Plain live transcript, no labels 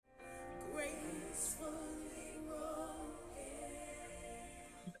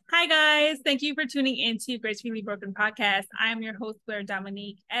Hi, guys. Thank you for tuning into Gracefully Broken Podcast. I'm your host, Claire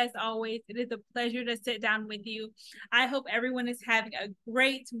Dominique. As always, it is a pleasure to sit down with you. I hope everyone is having a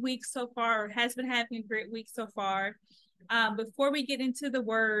great week so far, or has been having a great week so far. Before we get into the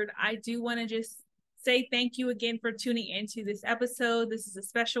word, I do want to just say thank you again for tuning into this episode. This is a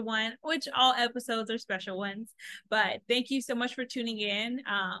special one, which all episodes are special ones. But thank you so much for tuning in.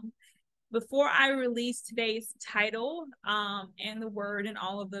 Before I release today's title and the word and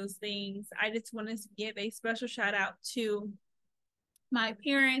all of those things, I just wanted to give a special shout out to my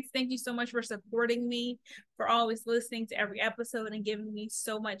parents. Thank you so much for supporting me, for always listening to every episode and giving me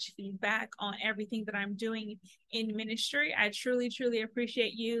so much feedback on everything that I'm doing in ministry. I truly, truly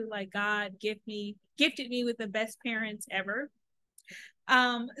appreciate you. Like God gifted me with the best parents ever.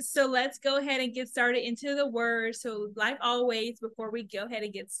 So let's go ahead and get started into the word. So like always, before we go ahead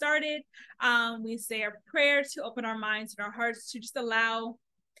and get started, we say a prayer to open our minds and our hearts to just allow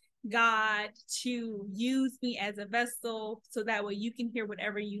God to use me as a vessel so that way you can hear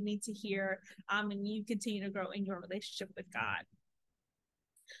whatever you need to hear, and you continue to grow in your relationship with God.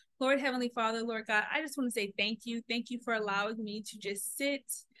 Lord Heavenly Father, Lord God, I just want to say thank you. Thank you for allowing me to just sit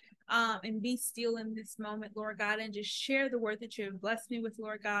and be still in this moment, Lord God, and just share the word that you have blessed me with,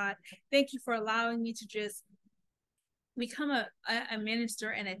 Lord God. Thank you for allowing me to just become a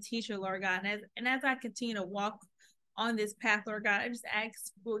minister and a teacher, Lord God. And as I continue to walk on this path, Lord God, I just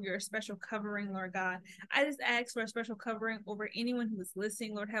ask for your special covering, Lord God. I just ask for a special covering over anyone who is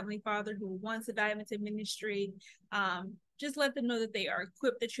listening, Lord Heavenly Father, who wants to dive into ministry. Just let them know that they are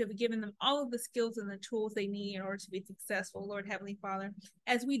equipped, that you have given them all of the skills and the tools they need in order to be successful, Lord Heavenly Father.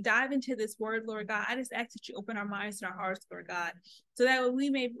 As we dive into this word, Lord God, I just ask that you open our minds and our hearts, Lord God, so that we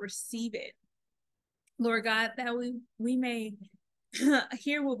may receive it, Lord God, that we may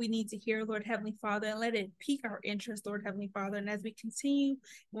hear what we need to hear, Lord Heavenly Father, and let it pique our interest, Lord Heavenly Father. And as we continue,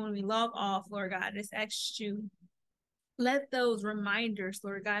 when we log off, Lord God, I just ask you, let those reminders,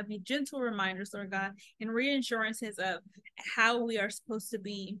 Lord God, be gentle reminders, Lord God, and reassurances of how we are supposed to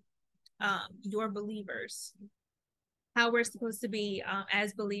be your believers, how we're supposed to be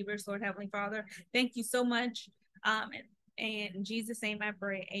as believers, Lord Heavenly Father. Thank you so much. And in Jesus' name I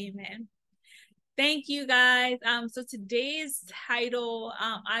pray, amen. Thank you, guys. So today's title,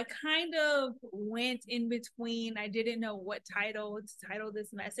 I kind of went in between. I didn't know what title to title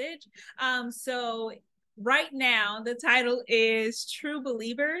this message. So right now, the title is True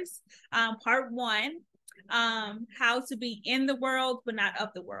Believers, Part 1, How to Be in the World but Not of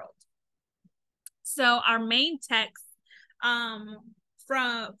the World. So our main text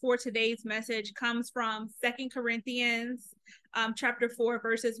for today's message comes from 2 Corinthians chapter 4,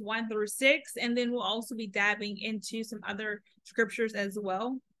 verses 1 through 6, and then we'll also be dabbing into some other scriptures as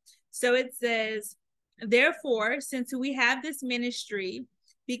well. So it says, therefore, since we have this ministry,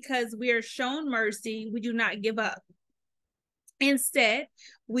 because we are shown mercy, we do not give up. Instead,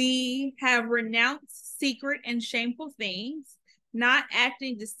 we have renounced secret and shameful things, not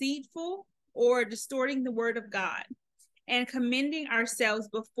acting deceitful or distorting the word of God, and commending ourselves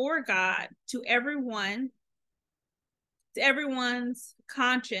before God to everyone's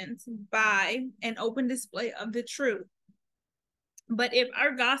conscience by an open display of the truth. But if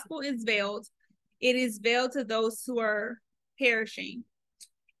our gospel is veiled, it is veiled to those who are perishing.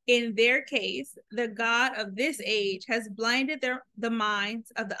 In their case, the God of this age has blinded the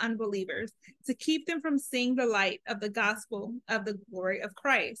minds of the unbelievers to keep them from seeing the light of the gospel of the glory of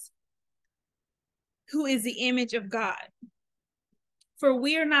Christ, who is the image of God. For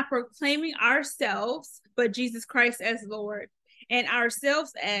we are not proclaiming ourselves, but Jesus Christ as Lord, and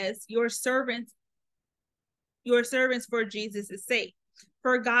ourselves as your servants for Jesus' sake.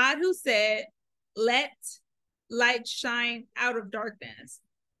 For God, who said, let light shine out of darkness,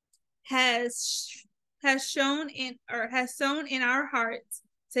 has sown in our hearts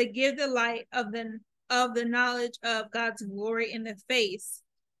to give the light of the knowledge of God's glory in the face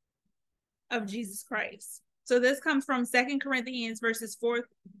of Jesus Christ. So this comes from 2 Corinthians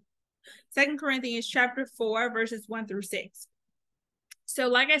chapter 4, verses 1 through 6. So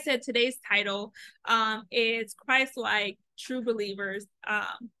like I said, today's title is Christ-like true believers,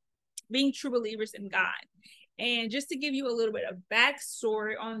 being true believers in God. And just to give you a little bit of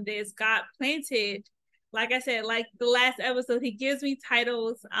backstory on this, God planted, like I said, like the last episode, he gives me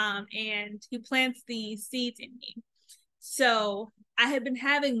titles and he plants these seeds in me. So I had been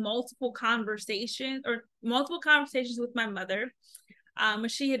having multiple conversations with my mother.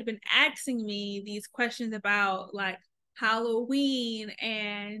 She had been asking me these questions about like Halloween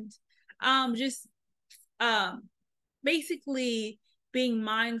and just basically being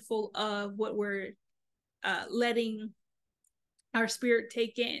mindful of what we're letting our spirit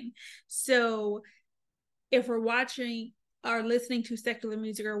take in. So if we're watching or listening to secular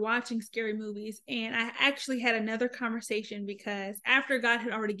music or watching scary movies, and I actually had another conversation because after God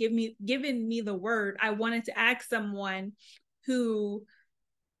had already given me the word, I wanted to ask someone who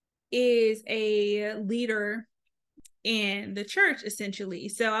is a leader in the church, essentially.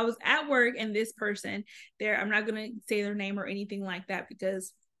 So I was at work, and this person there, I'm not going to say their name or anything like that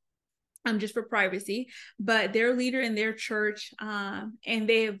because I'm just for privacy, but they're a leader in their church, and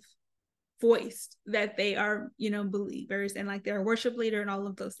they've voiced that they are, believers, and like they're a worship leader and all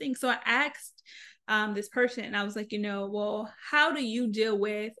of those things. So I asked this person, and I was like, well, how do you deal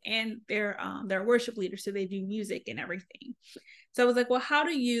with, and they're worship leaders, so they do music and everything. So I was like, well, how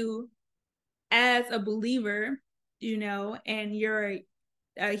do you, as a believer, and you're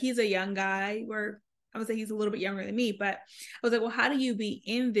he's a young guy, or I would say he's a little bit younger than me, but I was like, well, how do you be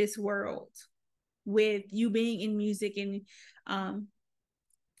in this world with you being in music and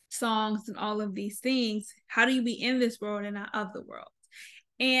songs and all of these things? How do you be in this world and not of the world?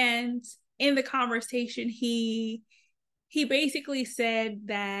 And in the conversation, he basically said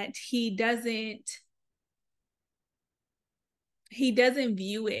that he doesn't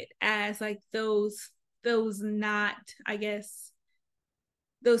view it as like those not, I guess,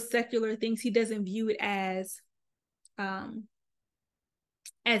 those secular things. He doesn't view it as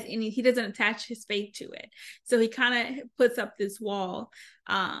any, he doesn't attach his faith to it. So he kind of puts up this wall,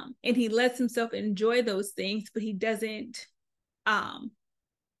 and he lets himself enjoy those things, but he doesn't, like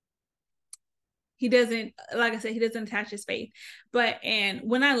I said, he doesn't attach his faith. And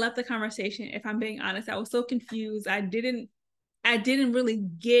when I left the conversation, if I'm being honest, I was so confused. I didn't really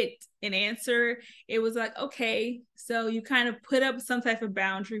get an answer. It was like, okay, so you kind of put up some type of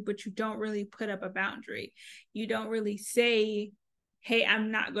boundary, but you don't really put up a boundary. You don't really say, hey, I'm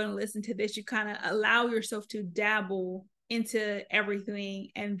not going to listen to this. You kind of allow yourself to dabble into everything,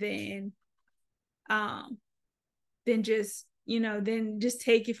 and then just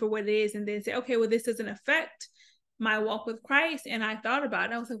take it for what it is, and then say, okay, well, this doesn't affect my walk with Christ. And I thought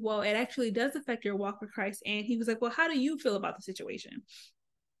about it. I was like, well, it actually does affect your walk with Christ. And he was like, well, how do you feel about the situation?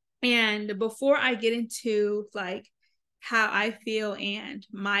 And before I get into like how I feel and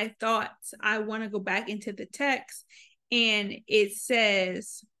my thoughts, I want to go back into the text, and it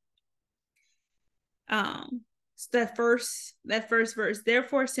says, that first verse,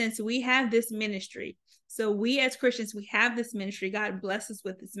 therefore, since we have this ministry, so we as Christians, we have this ministry, God bless us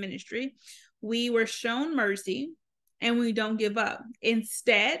with this ministry, we were shown mercy, and we don't give up.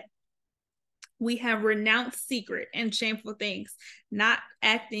 Instead, we have renounced secret and shameful things, not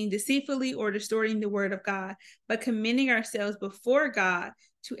acting deceitfully or distorting the word of God, but commending ourselves before God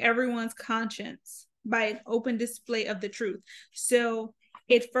to everyone's conscience by an open display of the truth. So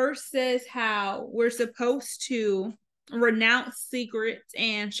it first says how we're supposed to renounce secrets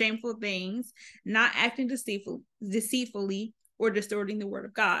and shameful things, not acting deceitfully or distorting the word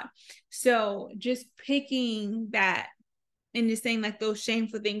of God. So just picking that and just saying like those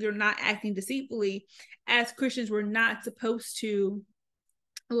shameful things or not acting deceitfully, as Christians, we're not supposed to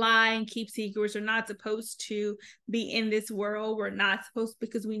lie and keep secrets. We're not supposed to be in this world. We're not supposed,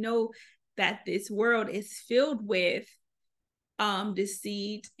 because we know that this world is filled with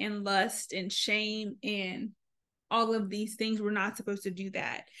deceit and lust and shame and all of these things. We're not supposed to do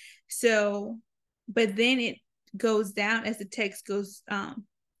that. So, but then it goes down as the text goes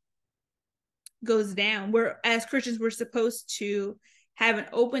down. We're, as Christians, we're supposed to have an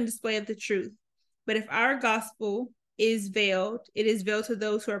open display of the truth. But if our gospel is veiled, it is veiled to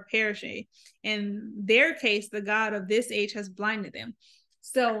those who are perishing. In their case, the God of this age has blinded them.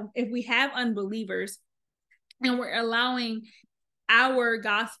 So if we have unbelievers and we're allowing our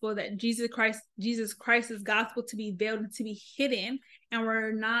gospel, that Jesus Christ's gospel, to be veiled and to be hidden, and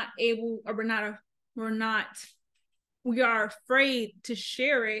we are afraid to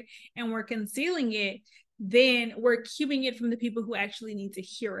share it, and we're concealing it, then we're keeping it from the people who actually need to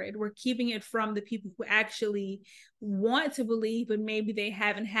hear it. We're keeping it from the people who actually want to believe, but maybe they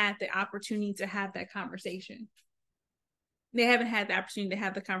haven't had the opportunity to have that conversation. They haven't had the opportunity to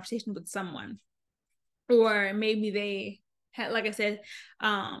have the conversation with someone. Or maybe they had, like I said,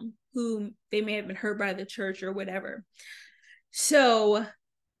 who they may have been hurt by the church or whatever. So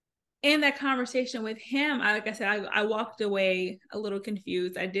in that conversation with him, like I said, I walked away a little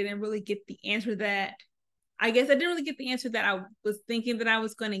confused. I didn't really get the answer that I was thinking that I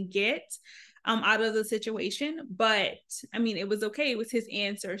was going to get out of the situation. But I mean, it was okay. It was his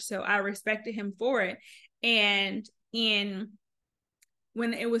answer. So I respected him for it. And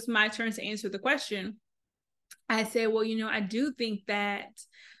when it was my turn to answer the question, I said, well, I do think that,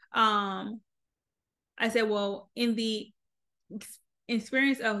 I said, well, in the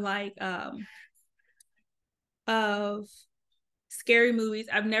experience of like of scary movies.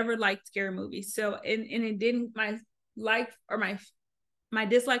 I've never liked scary movies. So and it didn't my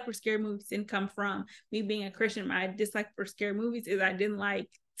dislike for scary movies didn't come from me being a Christian. My dislike for scary movies is I didn't like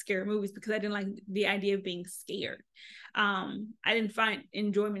scary movies because I didn't like the idea of being scared. I didn't find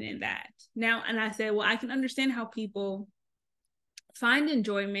enjoyment in that. Now, and I said, well, I can understand how people find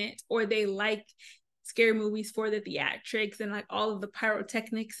enjoyment or they like scary movies for the theatrics and like all of the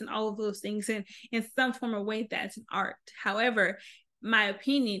pyrotechnics and all of those things, and in some form or way that's an art. However, my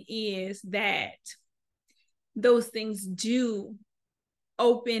opinion is that those things do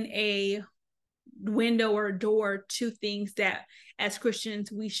open a window or a door to things that as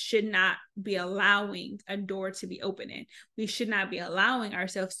Christians we should not be allowing a door to be open in. We should not be allowing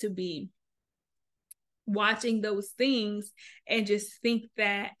ourselves to be watching those things and just think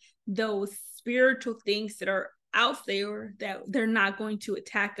that those spiritual things that are out there, that they're not going to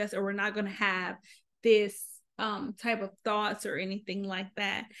attack us or we're not going to have this type of thoughts or anything like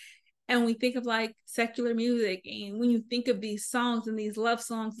that. And we think of like secular music, and when you think of these songs and these love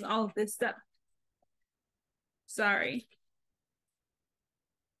songs and all of this stuff,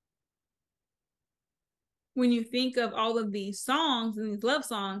 when you think of all of these songs and these love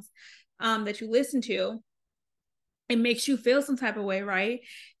songs that you listen to, it makes you feel some type of way, right?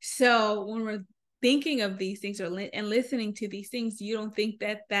 So when we're thinking of these things and listening to these things, you don't think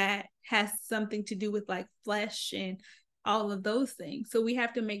that that has something to do with like flesh and all of those things. So we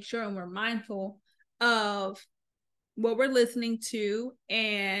have to make sure and we're mindful of what we're listening to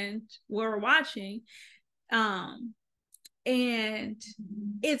and what we're watching. And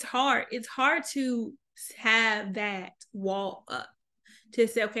it's hard to have that wall up to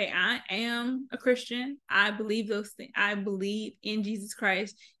say, okay, I am a Christian. I believe those things. I believe in Jesus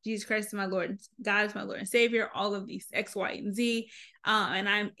Christ. Jesus Christ is my Lord. God is my Lord and Savior. All of these X, Y, and Z. And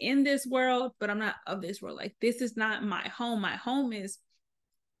I'm in this world, but I'm not of this world. Like, this is not my home. My home is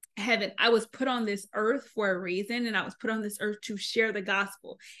heaven. I was put on this earth for a reason, and I was put on this earth to share the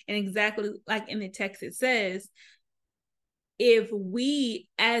gospel. And exactly like in the text it says, if we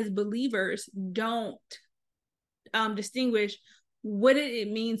as believers don't distinguish what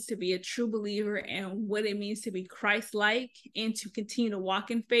it means to be a true believer and what it means to be Christ-like and to continue to walk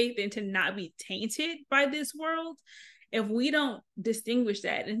in faith and to not be tainted by this world, if we don't distinguish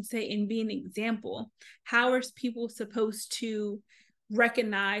that and say and be an example, how are people supposed to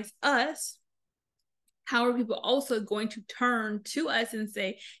recognize us? How are people also going to turn to us and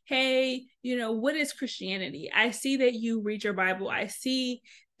say, hey, you know, what is Christianity? I see that you read your Bible. I see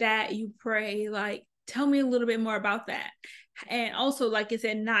that you pray. Like, tell me a little bit more about that. And also, like I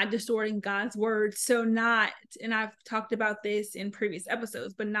said, not distorting God's word. So not, and I've talked about this in previous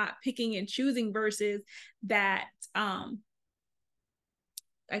episodes, but not picking and choosing verses that, I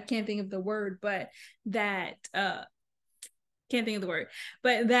can't think of the word, but that, can't think of the word,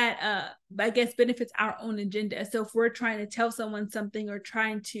 but that I guess benefits our own agenda. So if we're trying to tell someone something or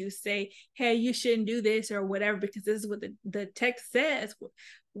trying to say, hey, you shouldn't do this or whatever, because this is what the text says,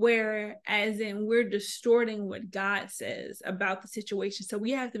 whereas in we're distorting what God says about the situation. So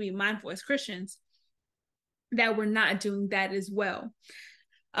we have to be mindful as Christians that we're not doing that as well.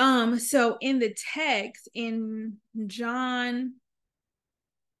 So in the text in John,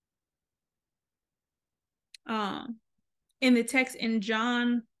 in the text in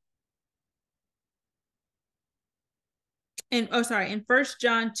John, in 1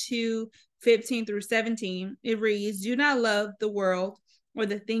 John 2:15-17, it reads, do not love the world or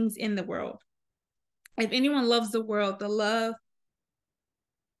the things in the world. If anyone loves the world, the love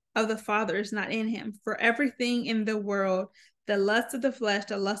of the Father is not in him. For everything in the world, the lust of the flesh,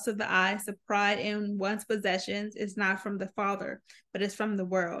 the lust of the eyes, the pride in one's possessions is not from the Father, but is from the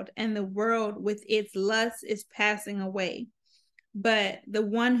world. And the world with its lust is passing away. But the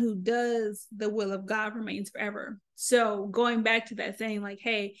one who does the will of God remains forever. So going back to that saying, like,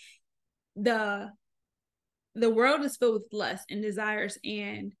 hey, the world is filled with lust and desires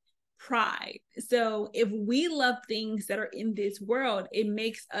and pride. So if we love things that are in this world, it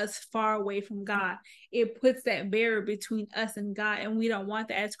makes us far away from God. It puts that barrier between us and God, and we don't want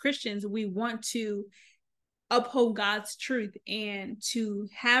that. As Christians, we want to uphold God's truth and to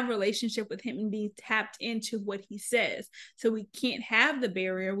have relationship with him and be tapped into what he says. So we can't have the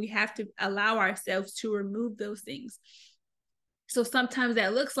barrier. We have to allow ourselves to remove those things. So sometimes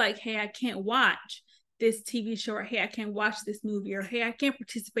that looks like, hey, I can't watch this TV show, or hey, I can't watch this movie, or hey, I can't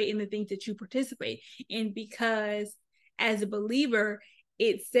participate in the things that you participate in, because as a believer,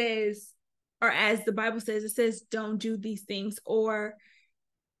 it says, or as the Bible says, it says, don't do these things, or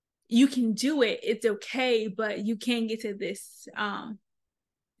you can do it, it's okay, but you can get to this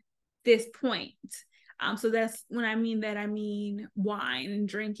point. So that's when I mean wine and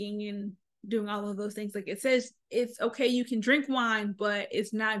drinking and doing all of those things. Like it says, it's okay, you can drink wine, but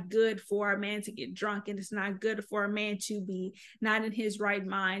it's not good for a man to get drunk, and it's not good for a man to be not in his right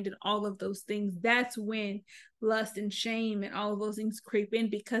mind, and all of those things. That's when lust and shame and all of those things creep in,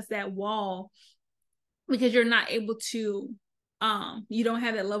 because that wall, because you're not able to, you don't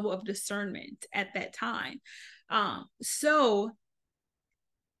have that level of discernment at that time. So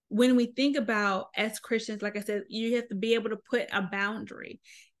when we think about, as Christians, like I said, you have to be able to put a boundary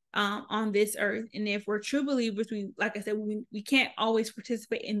on this earth. And if we're true believers, like I said, we can't always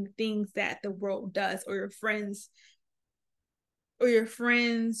participate in the things that the world does, or your friends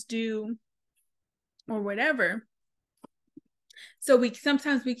do, or whatever. So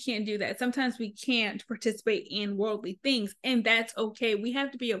sometimes we can't do that. Sometimes we can't participate in worldly things, and that's okay. We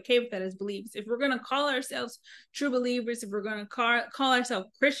have to be okay with that as believers. If we're going to call ourselves true believers, if we're going to call ourselves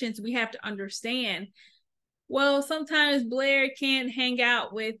Christians, we have to understand, well, sometimes Blair can't hang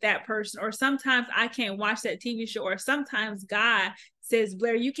out with that person, or sometimes I can't watch that TV show, or sometimes God says,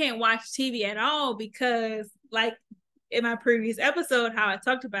 Blair, you can't watch TV at all, because, like in my previous episode, how I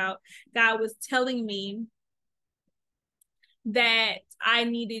talked about, God was telling me that I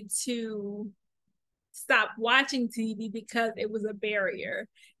needed to stop watching TV because it was a barrier,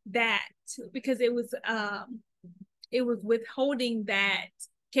 because it was withholding that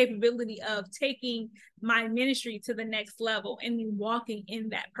capability of taking my ministry to the next level and me walking in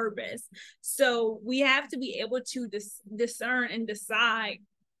that purpose. So we have to be able to discern and decide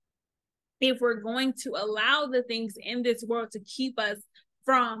if we're going to allow the things in this world to keep us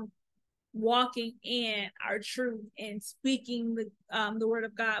from walking in our truth and speaking the word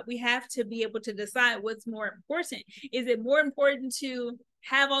of God. We have to be able to decide what's more important. Is it more important to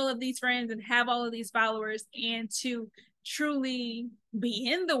have all of these friends and have all of these followers, and to truly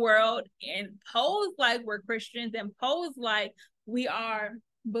be in the world and pose like we're Christians and pose like we are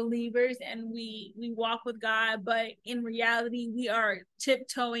believers and we walk with God, but in reality we are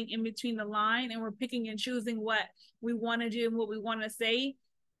tiptoeing in between the line, and we're picking and choosing what we want to do and what we want to say?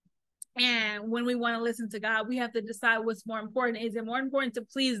 And when we want to listen to God, we have to decide what's more important. Is it more important to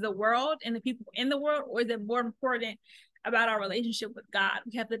please the world and the people in the world, or is it more important about our relationship with God?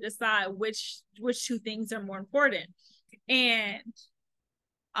 We have to decide which two things are more important. And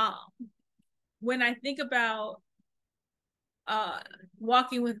when I think about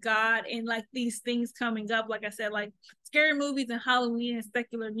walking with God and like these things coming up, like I said, like scary movies and Halloween and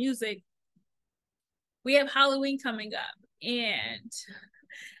secular music, we have Halloween coming up, and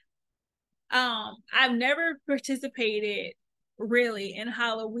I've never participated really in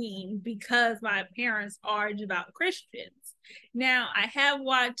Halloween because my parents are devout Christians. Now, I have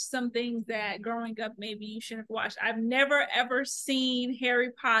watched some things that growing up maybe you shouldn't have watched. I've never ever seen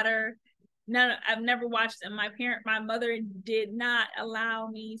Harry Potter. No, I've never watched them. My mother did not allow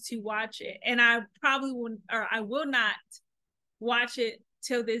me to watch it, and I probably will not watch it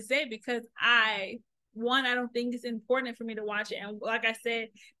till this day, because I don't think it's important for me to watch it. And like I said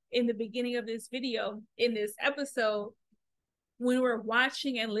in the beginning of this video, in this episode, when we're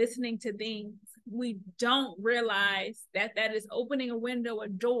watching and listening to things, we don't realize that is opening a window, a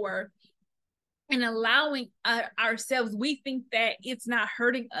door, and allowing ourselves. We think that it's not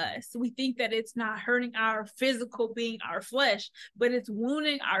hurting us. We think that it's not hurting our physical being, our flesh, but it's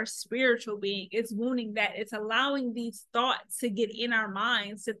wounding our spiritual being. It's wounding that. It's allowing these thoughts to get in our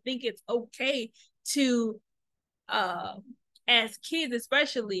minds, to think it's okay to as kids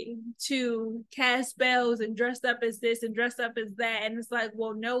especially, to cast spells and dress up as this and dress up as that. And it's like,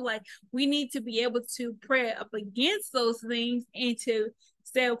 well, no, like we need to be able to pray up against those things and to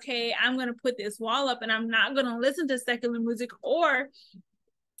say, okay, I'm going to put this wall up and I'm not going to listen to secular music, or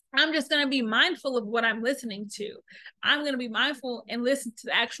I'm just going to be mindful of what I'm listening to. I'm going to be mindful and listen to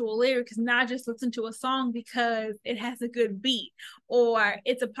the actual lyrics, not just listen to a song because it has a good beat, or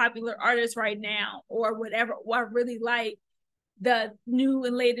it's a popular artist right now, or whatever, or I really like the new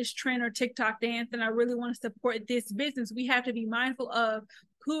and latest trend or TikTok dance, and I really want to support this business. We have to be mindful of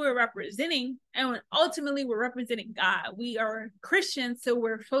who we're representing, and ultimately we're representing God. We are Christians, so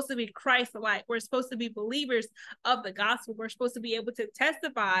we're supposed to be Christ-like. We're supposed to be believers of the gospel. We're supposed to be able to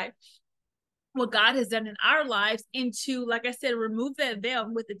testify what God has done in our lives, and to, like I said, remove that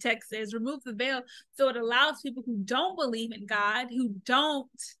veil. What the text says, remove the veil, so it allows people who don't believe in God, who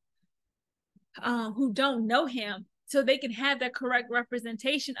don't know him, so they can have that correct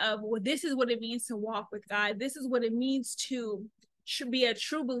representation of, well, this is what it means to walk with God. This is what it means to be a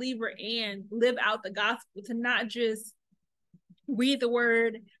true believer and live out the gospel, to not just read the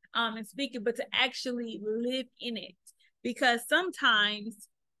word, and speak it, but to actually live in it. Because sometimes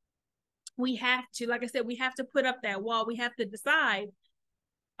we have to, like I said, we have to put up that wall. We have to decide,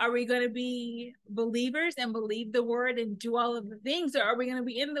 are we going to be believers and believe the word and do all of the things, or are we going to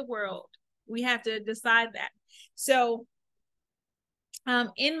be in the world? We have to decide that. So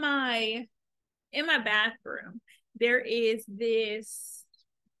in my bathroom, there is this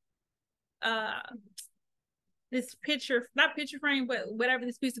this picture, not picture frame, but whatever,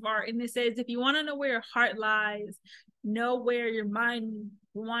 this piece of art. And it says, if you want to know where your heart lies, know where your mind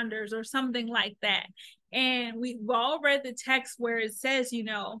wanders, or something like that. And we've all read the text where it says, you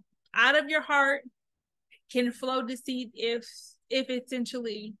know, out of your heart can flow deceit, if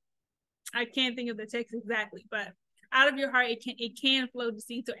essentially, I can't think of the text exactly, but out of your heart it can flow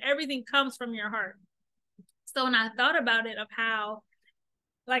deceit. So everything comes from your heart. So when I thought about it, of how,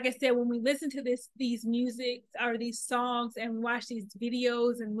 like I said, when we listen to these music or these songs and watch these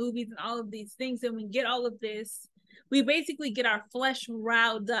videos and movies and all of these things, and we get all of this, we basically get our flesh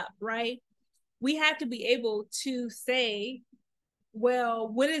riled up, right? We have to be able to say, well,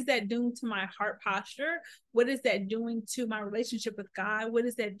 what is that doing to my heart posture? What is that doing to my relationship with God? What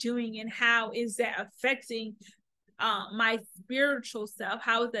is that doing, and how is that affecting my spiritual self?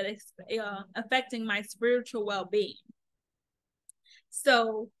 How is that affecting my spiritual well-being?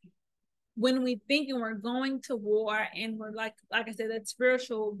 So when we think and we're going to war, and we're like I said, that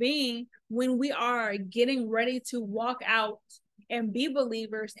spiritual being, when we are getting ready to walk out and be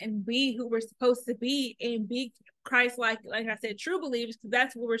believers and be who we're supposed to be and be Christ-like I said, true believers, because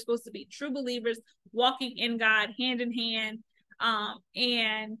that's what we're supposed to be, true believers, walking in God hand in hand,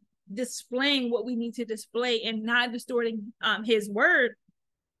 and displaying what we need to display and not distorting his word.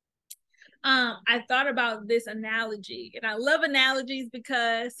 I thought about this analogy, and I love analogies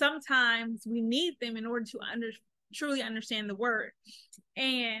because sometimes we need them in order to truly understand the word.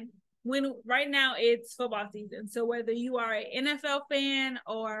 And when right now it's football season, so whether you are an NFL fan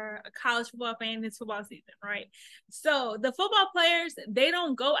or a college football fan, it's football season, right? So the football players, they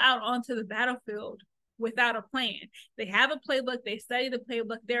don't go out onto the battlefield without a plan. They have a playbook, they study the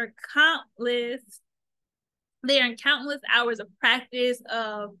playbook. They're in countless hours of practice,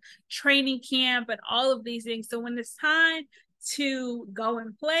 of training camp, and all of these things. So when it's time to go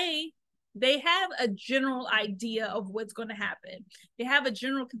and play, they have a general idea of what's going to happen. They have a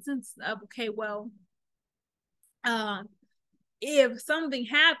general consensus of, okay, well, if something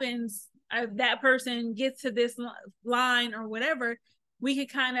happens, that person gets to this line or whatever, we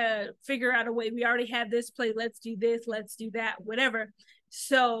could kind of figure out a way. We already have this play. Let's do this. Let's do that, whatever.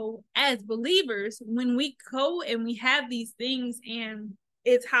 So as believers, when we go and we have these things, and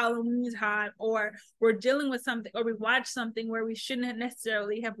it's Halloween time, or we're dealing with something, or we watch something where we shouldn't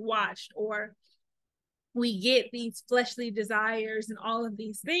necessarily have watched, or we get these fleshly desires and all of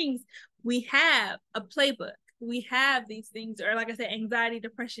these things, we have a playbook. We have these things, or like I said, anxiety,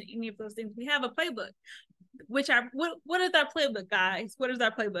 depression, any of those things. We have a playbook. What is our playbook, guys? What is our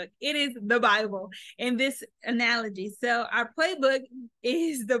playbook? It is the Bible in this analogy. So our playbook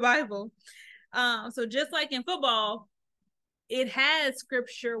is the Bible. So just like in football, it has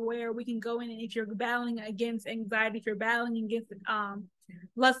scripture where we can go in, and if you're battling against anxiety, if you're battling against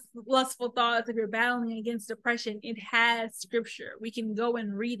lustful thoughts, if you're battling against depression, it has scripture. We can go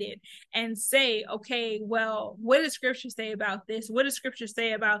and read it and say, okay, well, what does scripture say about this? What does scripture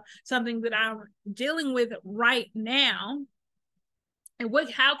say about something that I'm dealing with right now? And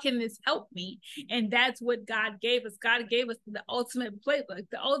how can this help me? And that's what God gave us. God gave us the ultimate playbook,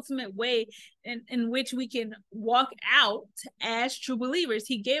 the ultimate way in which we can walk out as true believers.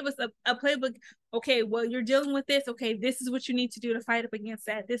 He gave us a playbook. Okay, well, you're dealing with this. Okay, this is what you need to do to fight up against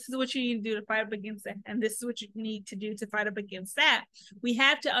that. This is what you need to do to fight up against that. And this is what you need to do to fight up against that. We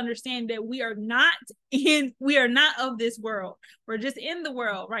have to understand that we are not of this world. We're just in the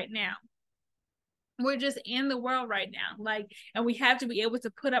world right now. We're just in the world right now, and we have to be able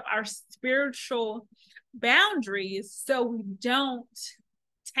to put up our spiritual boundaries so we don't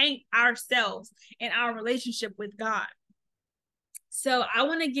taint ourselves and our relationship with God. So I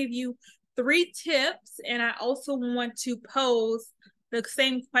want to give you 3 tips, and I also want to pose the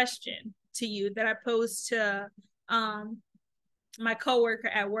same question to you that I posed to my coworker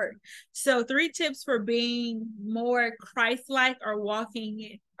at work. So 3 tips for being more Christ-like, or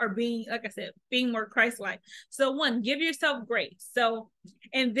walking, or being, like I said, being more Christ-like. So 1, give yourself grace. So,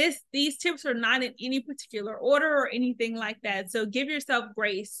 and these tips are not in any particular order or anything like that. So give yourself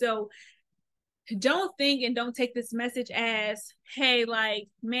grace. So don't think and don't take this message as, hey,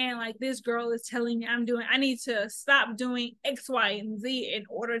 this girl is telling me I need to stop doing X, Y, and Z in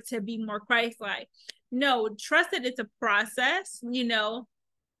order to be more Christ-like. No, trust that it's a process,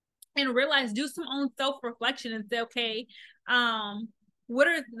 and realize, do some own self-reflection and say, okay, what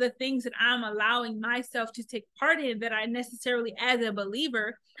are the things that I'm allowing myself to take part in that I necessarily, as a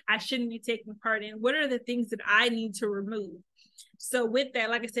believer, I shouldn't be taking part in? What are the things that I need to remove? So with that,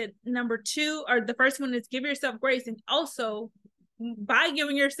 like I said, number two, or the first one is give yourself grace. And also, by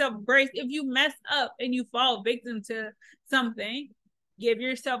giving yourself grace, if you mess up and you fall victim to something, give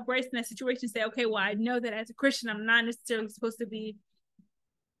yourself grace in that situation. Say, okay, well, I know that as a Christian, I'm not necessarily supposed to be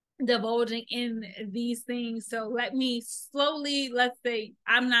divulging in these things, so let me slowly, let's say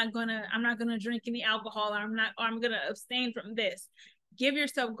I'm not gonna drink any alcohol, or I'm gonna abstain from this. Give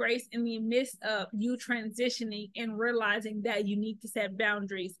yourself grace in the midst of you transitioning and realizing that you need to set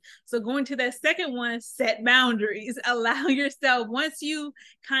boundaries. So going to that second one, set boundaries. Allow yourself, once you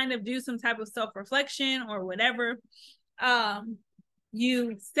kind of do some type of self-reflection or whatever,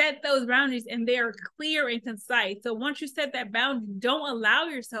 you set those boundaries and they are clear and concise. So once you set that boundary, don't allow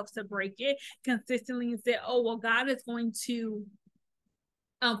yourself to break it consistently and say, oh, well, God is going to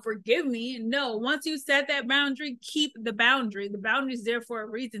forgive me. No, once you set that boundary, keep the boundary. The boundary is there for a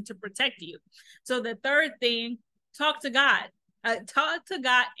reason, to protect you. So the third thing, talk to God. Talk to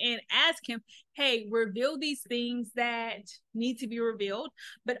God and ask him, hey, reveal these things that need to be revealed,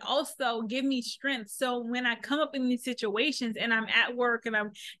 but also give me strength. So when I come up in these situations and I'm at work and I'm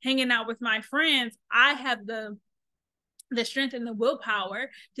hanging out with my friends, I have the strength and the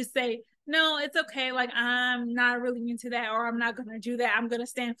willpower to say, no, it's okay. Like, I'm not really into that, or I'm not going to do that. I'm going to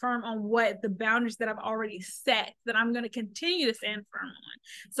stand firm on what the boundaries that I've already set, that I'm going to continue to stand firm on.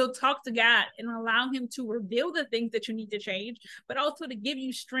 So talk to God and allow him to reveal the things that you need to change, but also to give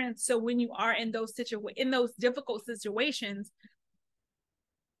you strength. So when you are in those difficult situations,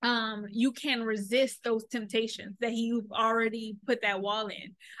 you can resist those temptations that you've already put that wall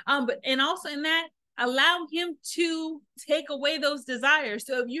in. And also in that, allow him to take away those desires.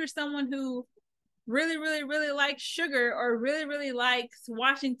 So if you're someone who really, really, really likes sugar, or really, really likes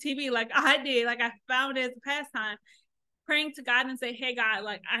watching TV like I did, like I found it as a pastime, praying to God and say, hey, God,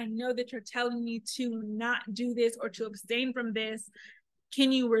 like, I know that you're telling me to not do this or to abstain from this.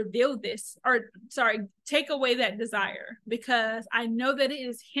 Can you reveal this? Or take away that desire, because I know that it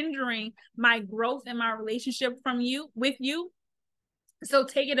is hindering my growth and my relationship with you. So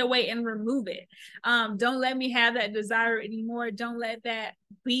take it away and remove it. Don't let me have that desire anymore. Don't let that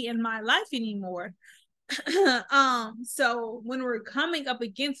be in my life anymore. So when we're coming up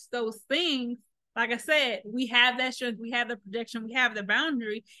against those things, like I said, we have that strength, we have the protection, we have the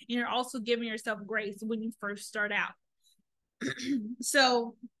boundary, and you're also giving yourself grace when you first start out.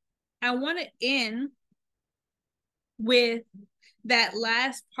 So I want to end with that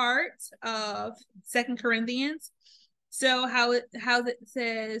last part of 2 Corinthians. So how it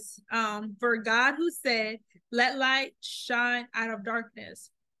says, for God, who said, let light shine out of darkness.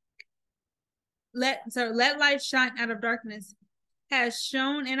 Let light shine out of darkness, has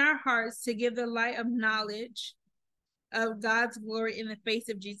shone in our hearts to give the light of knowledge of God's glory in the face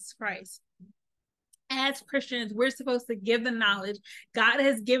of Jesus Christ. As Christians, we're supposed to give the knowledge. God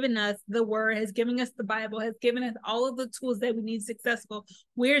has given us the word, has given us the Bible, has given us all of the tools that we need successful.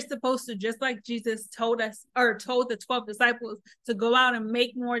 We're supposed to, just like Jesus told us, or told the 12 disciples, to go out and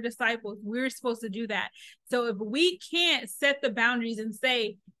make more disciples. We're supposed to do that. So if we can't set the boundaries and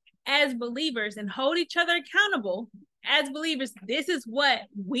say, as believers, and hold each other accountable, as believers, this is what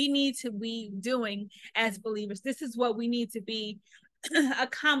we need to be doing as believers. This is what we need to be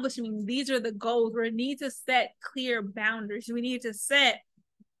accomplishing. These are the goals. We need to set clear boundaries. We need to set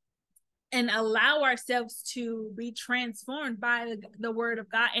and allow ourselves to be transformed by the word of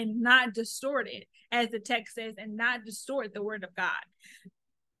God, and not distort it, as the text says, and not distort the word of God.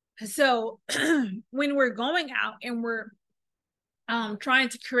 So when we're going out and we're trying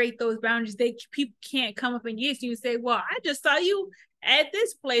to create those boundaries, people can't come up against you and say, well, I just saw you at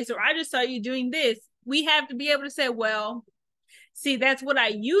this place, or I just saw you doing this. We have to be able to say, well, see, that's what I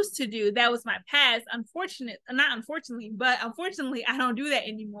used to do. That was my past. Unfortunately, I don't do that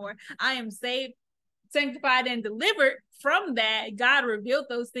anymore. I am saved, sanctified, and delivered from that. God revealed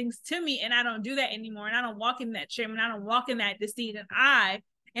those things to me, and I don't do that anymore. And I don't walk in that shame, and I don't walk in that deceit. And I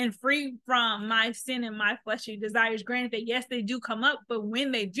am free from my sin and my fleshly desires. Granted that, yes, they do come up, but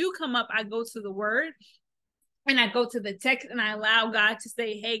when they do come up, I go to the word. And I go to the text and I allow God to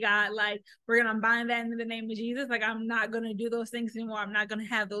say, hey, God, like, we're going to bind that in the name of Jesus. Like, I'm not going to do those things anymore. I'm not going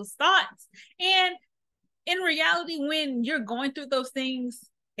to have those thoughts. And in reality, when you're going through those things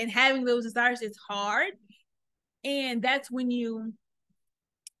and having those desires, it's hard. And that's when you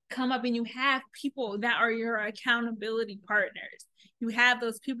come up and you have people that are your accountability partners. You have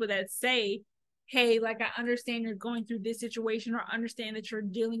those people that say, hey, like, I understand you're going through this situation, or understand that you're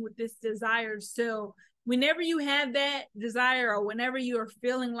dealing with this desire. So whenever you have that desire, or whenever you are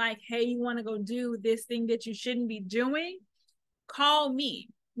feeling like, hey, you want to go do this thing that you shouldn't be doing, call me.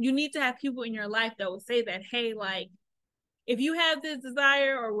 You need to have people in your life that will say that, hey, like, if you have this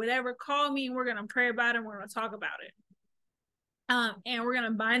desire or whatever, call me and we're going to pray about it and we're going to talk about it. And we're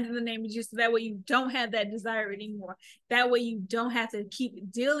going to bind in the name of Jesus, so that way you don't have that desire anymore. That way you don't have to keep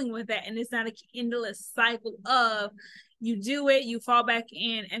dealing with that. And it's not an endless cycle of you do it, you fall back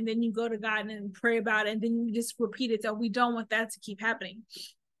in, and then you go to God and pray about it, and then you just repeat it. So we don't want that to keep happening.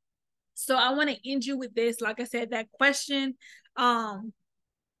 So I want to end you with this. Like I said, that question,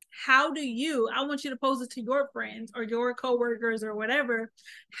 how do you, I want you to pose it to your friends or your coworkers or whatever.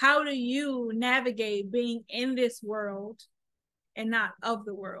 How do you navigate being in this world and not of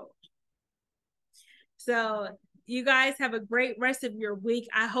the world? So you guys have a great rest of your week.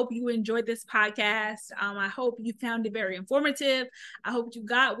 I hope you enjoyed this podcast. I hope you found it very informative. I hope you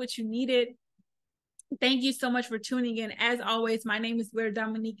got what you needed. Thank you so much for tuning in. As always, my name is Blair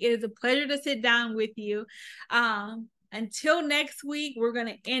Dominique. It is a pleasure to sit down with you. Until next week, we're going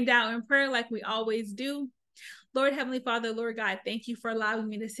to end out in prayer like we always do. Lord, Heavenly Father, Lord God, thank you for allowing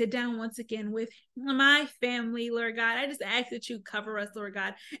me to sit down once again with my family, Lord God. I just ask that you cover us, Lord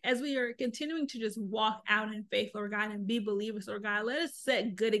God, as we are continuing to just walk out in faith, Lord God, and be believers, Lord God. Let us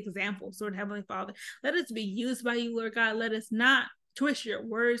set good examples, Lord Heavenly Father. Let us be used by you, Lord God. Let us not twist your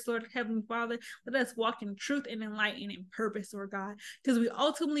words, Lord Heavenly Father. Let us walk in truth and in light and in purpose, Lord God, because we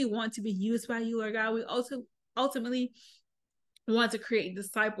ultimately want to be used by you, Lord God. We also ultimately want to create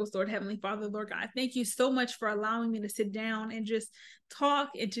disciples, Lord Heavenly Father, Lord God. Thank you so much for allowing me to sit down and just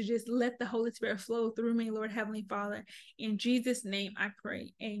talk and to just let the Holy Spirit flow through me, Lord Heavenly Father. In Jesus' name I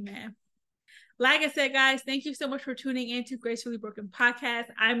pray. Amen. Like I said, guys, thank you so much for tuning in to Gracefully Broken Podcast.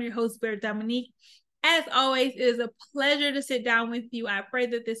 I'm your host, Blair Dominique. As always, it is a pleasure to sit down with you. I pray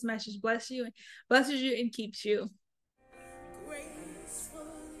that this message blesses you and keeps you.